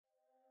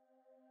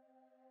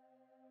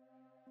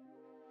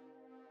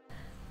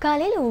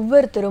காலையில்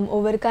ஒவ்வொருத்தரும்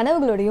ஒவ்வொரு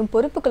கனவுகளோடையும்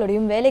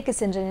பொறுப்புகளோடையும் வேலைக்கு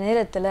சென்ற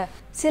நேரத்தில்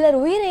சிலர்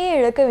உயிரையே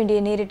இழக்க வேண்டிய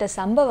நேரிட்ட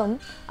சம்பவம்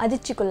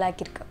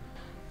அதிர்ச்சிக்குள்ளாக்கியிருக்கு.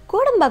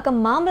 கோடம்பாக்கம்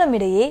மாம்பழம்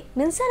இடையே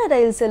மின்சார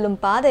ரயில் செல்லும்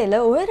பாதையில்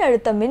உயர்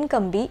அழுத்த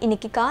மின்கம்பி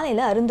இன்னைக்கு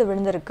காலையில் அருந்து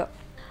விழுந்திருக்கு.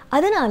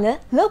 அதனால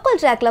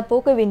லோக்கல் ட்ராக்ல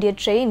போக வேண்டிய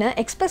ட்ரெயினை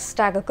எக்ஸ்பிரஸ்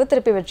ட்ராக்குக்கு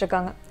திருப்பி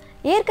வச்சிருக்காங்க.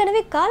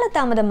 ஏற்கனவே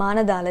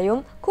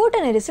காலதாமதமானதாலையும் கூட்ட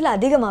நெரிசல்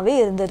அதிகமாகவே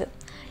இருந்தது.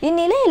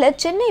 இந்நிலையில்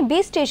சென்னை பி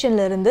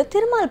ஸ்டேஷன்ல இருந்து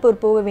திருமால்பூர்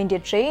போக வேண்டிய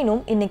ட்ரெயினும்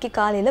இன்னைக்கு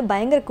காலையில்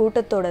பயங்கர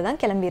கூட்டத்தோடு தான்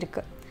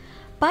கிளம்பியிருக்கு.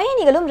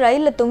 பயணிகளும்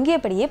ரயிலில்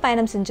தொங்கியபடியே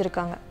பயணம்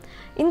செஞ்சுருக்காங்க.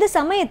 இந்த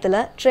சமயத்தில்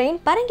ட்ரெயின்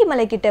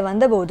பரங்கிமலை கிட்ட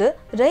வந்தபோது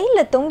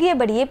ரயிலில்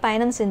தொங்கியபடியே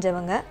பயணம்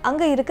செஞ்சவங்க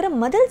அங்கே இருக்கிற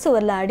மதில்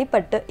சுவரில்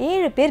அடிபட்டு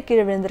 7 பேர்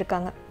கீழே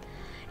விழுந்திருக்காங்க.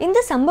 இந்த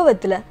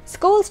சம்பவத்தில்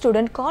ஸ்கூல்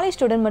ஸ்டூடெண்ட், காலேஜ்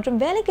ஸ்டூடெண்ட்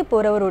மற்றும் வேலைக்கு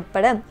போகிறவர்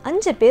உட்பட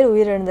 5 பேர்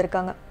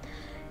உயிரிழந்திருக்காங்க.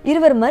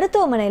 2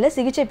 மருத்துவமனையில்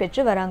சிகிச்சை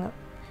பெற்று வராங்க.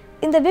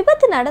 இந்த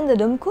விபத்து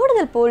நடந்ததும்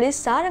கூடுதல் போலீஸ்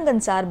சாரங்கன்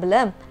சார்பில்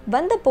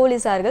வந்த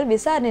போலீஸார்கள்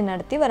விசாரணை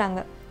நடத்தி வராங்க.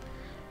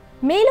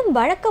 மேலும்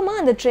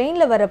வழக்கமாக அந்த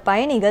ட்ரெயினில் வர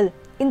பயணிகள்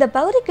இந்த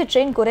பகுதிக்கு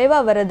ட்ரெயின்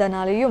குறைவாக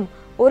வர்றதுனாலையும்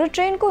ஒரு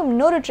ட்ரெயினுக்கும்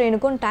இன்னொரு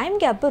ட்ரெயினுக்கும் டைம்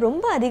கேப்பு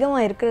ரொம்ப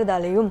அதிகமாக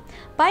இருக்கிறதாலையும்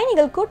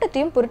பயணிகள்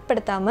கூட்டத்தையும்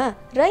பொருட்படுத்தாமல்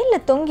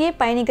ரயிலில் தொங்கியே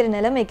பயணிக்கிற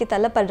நிலைமைக்கு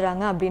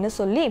தள்ளப்படுறாங்க அப்படின்னு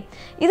சொல்லி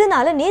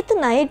இதனால நேற்று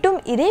நைட்டும்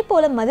இதே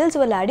போல் மதில்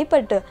சுவரில்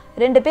அடிபட்டு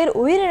 2 பேர்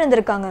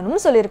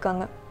உயிரிழந்திருக்காங்கன்னு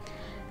சொல்லியிருக்காங்க.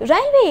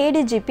 ரயில்வே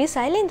ஏடிஜிபி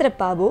சைலேந்திர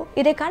பாபு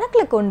இதை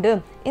கணக்கில் கொண்டு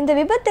இந்த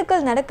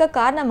விபத்துக்கள் நடக்க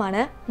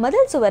காரணமான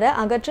மதில் சுவரை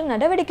அகற்ற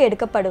நடவடிக்கை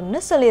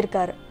எடுக்கப்படும்னு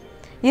சொல்லியிருக்காரு.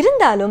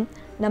 இருந்தாலும்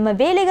நம்ம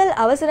வேலைகள்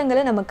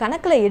அவசரங்களை நம்ம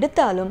கணக்கில்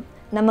எடுத்தாலும்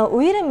நம்ம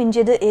உயிரை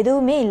மிஞ்சியது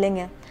எதுவுமே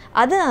இல்லைங்க.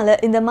 அதனால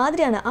இந்த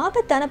மாதிரியான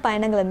ஆபத்தான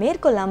பயணங்களை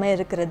மேற்கொள்ளாமல்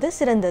இருக்கிறது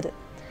சிறந்தது.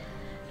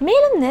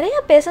 மேலும் நிறைய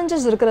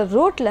பேசஞ்சர்ஸ் இருக்கிற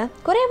ரோட்ல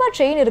குறைவா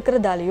ட்ரெயின்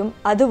இருக்கிறதாலையும்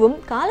அதுவும்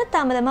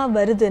காலதாமதமாக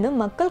வருதுன்னு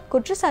மக்கள்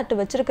குற்றச்சாட்டு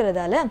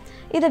வச்சிருக்கிறதால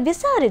இதை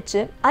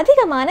விசாரிச்சு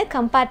அதிகமான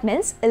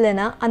கம்பார்ட்மெண்ட்ஸ்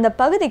இல்லைன்னா அந்த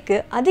பகுதிக்கு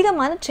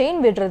அதிகமான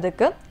ட்ரெயின்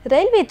விடுறதுக்கு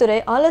ரயில்வே துறை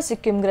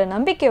ஆலோசிக்குங்கிற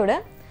நம்பிக்கையோட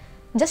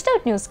ஜஸ்ட்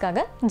அவுட்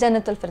நியூஸ்க்காக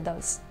ஜன்னத்துல்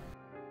ஃபிர்தௌஸ்.